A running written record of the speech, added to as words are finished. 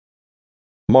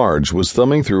Marge was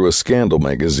thumbing through a scandal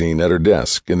magazine at her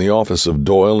desk in the office of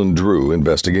Doyle and Drew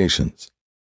Investigations.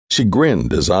 She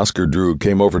grinned as Oscar Drew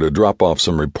came over to drop off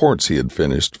some reports he had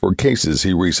finished for cases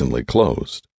he recently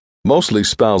closed, mostly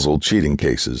spousal cheating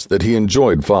cases that he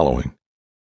enjoyed following.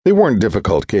 They weren't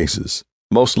difficult cases,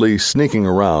 mostly sneaking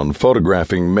around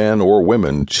photographing men or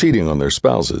women cheating on their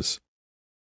spouses.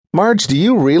 "Marge, do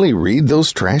you really read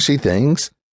those trashy things?"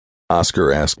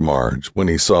 Oscar asked Marge when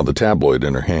he saw the tabloid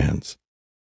in her hands.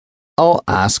 "Oh,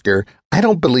 Oscar, I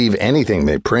don't believe anything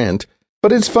they print,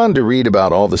 but it's fun to read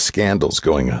about all the scandals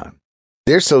going on.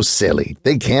 They're so silly,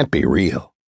 they can't be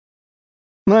real."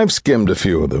 "I've skimmed a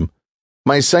few of them.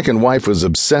 My second wife was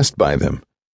obsessed by them.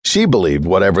 She believed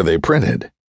whatever they printed.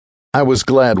 I was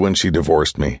glad when she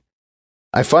divorced me.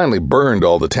 I finally burned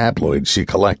all the tabloids she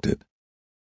collected."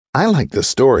 "I like the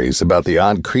stories about the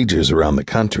odd creatures around the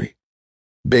country.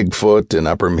 Bigfoot in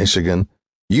Upper Michigan,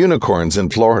 unicorns in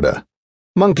Florida,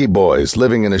 monkey boys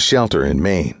living in a shelter in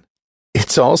Maine.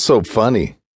 It's all so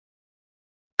funny."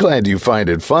 "Glad you find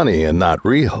it funny and not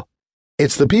real.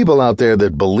 It's the people out there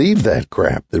that believe that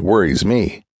crap that worries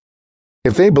me.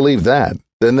 If they believe that,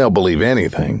 then they'll believe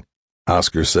anything,"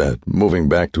 Oscar said, moving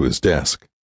back to his desk.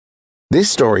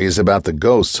 "This story is about the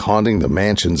ghosts haunting the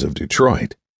mansions of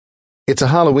Detroit. It's a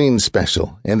Halloween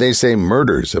special, and they say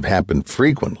murders have happened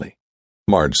frequently,"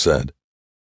 Marge said.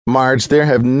 "Marge, there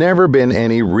have never been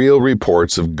any real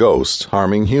reports of ghosts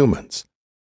harming humans.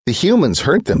 The humans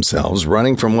hurt themselves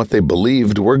running from what they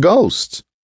believed were ghosts."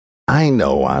 "I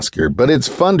know, Oscar, but it's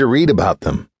fun to read about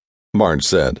them," Marge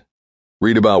said.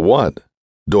 "Read about what?"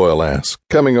 Doyle asked,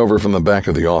 coming over from the back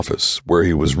of the office, where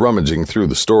he was rummaging through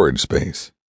the storage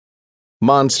space.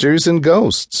 "Monsters and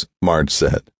ghosts," Marge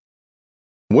said.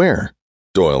 "Where?"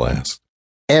 Doyle asked.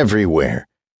 "Everywhere.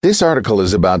 This article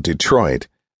is about Detroit.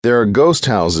 There are ghost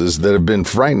houses that have been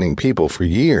frightening people for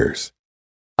years."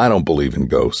 "I don't believe in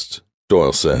ghosts,"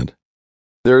 Doyle said.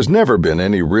 "There has never been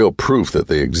any real proof that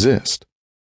they exist.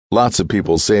 Lots of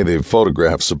people say they've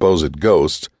photographed supposed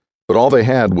ghosts, but all they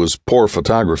had was poor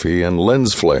photography and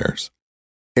lens flares.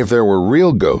 If there were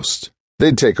real ghosts,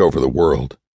 they'd take over the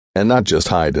world, and not just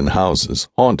hide in houses,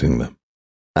 haunting them."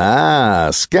 "Ah,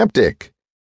 skeptic.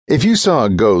 If you saw a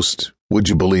ghost, would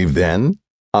you believe then?"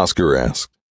 Oscar asked.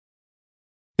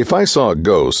 "If I saw a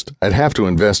ghost, I'd have to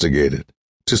investigate it,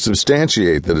 to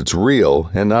substantiate that it's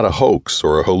real and not a hoax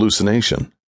or a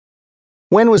hallucination."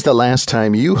 "When was the last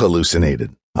time you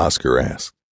hallucinated?" Oscar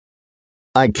asked.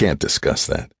 "I can't discuss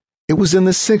that. It was in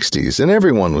the 60s and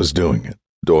everyone was doing it,"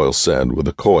 Doyle said with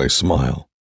a coy smile.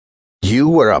 "You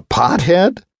were a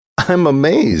pothead? I'm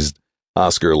amazed,"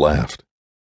 Oscar laughed.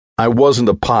 "I wasn't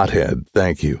a pothead,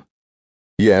 thank you.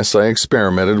 Yes, I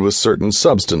experimented with certain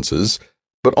substances,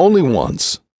 but only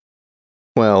once.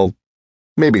 Well,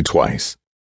 maybe twice.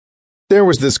 There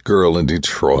was this girl in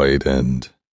Detroit and—"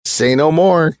 "Say no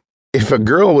more. If a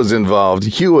girl was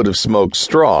involved, you would have smoked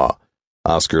straw,"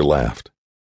 Oscar laughed.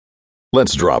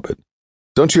 "Let's drop it.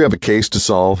 Don't you have a case to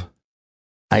solve?"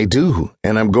 "I do,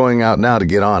 and I'm going out now to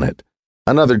get on it.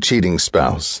 Another cheating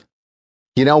spouse.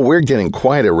 You know, we're getting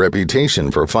quite a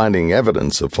reputation for finding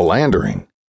evidence of philandering."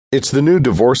 "It's the new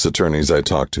divorce attorneys I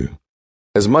talk to.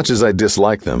 As much as I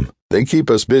dislike them, they keep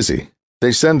us busy.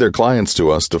 They send their clients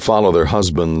to us to follow their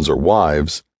husbands or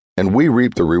wives, and we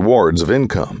reap the rewards of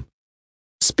income."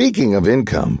 "Speaking of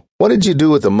income, what did you do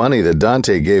with the money that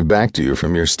Dante gave back to you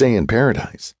from your stay in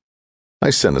paradise?" "I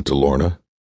sent it to Lorna.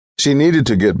 She needed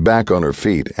to get back on her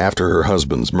feet after her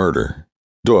husband's murder,"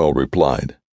 Doyle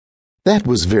replied. "That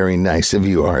was very nice of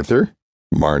you, Arthur,"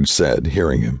 Marge said,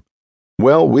 hearing him.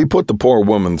 "Well, we put the poor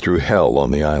woman through hell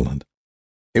on the island.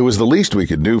 It was the least we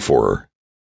could do for her.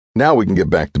 Now we can get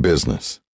back to business."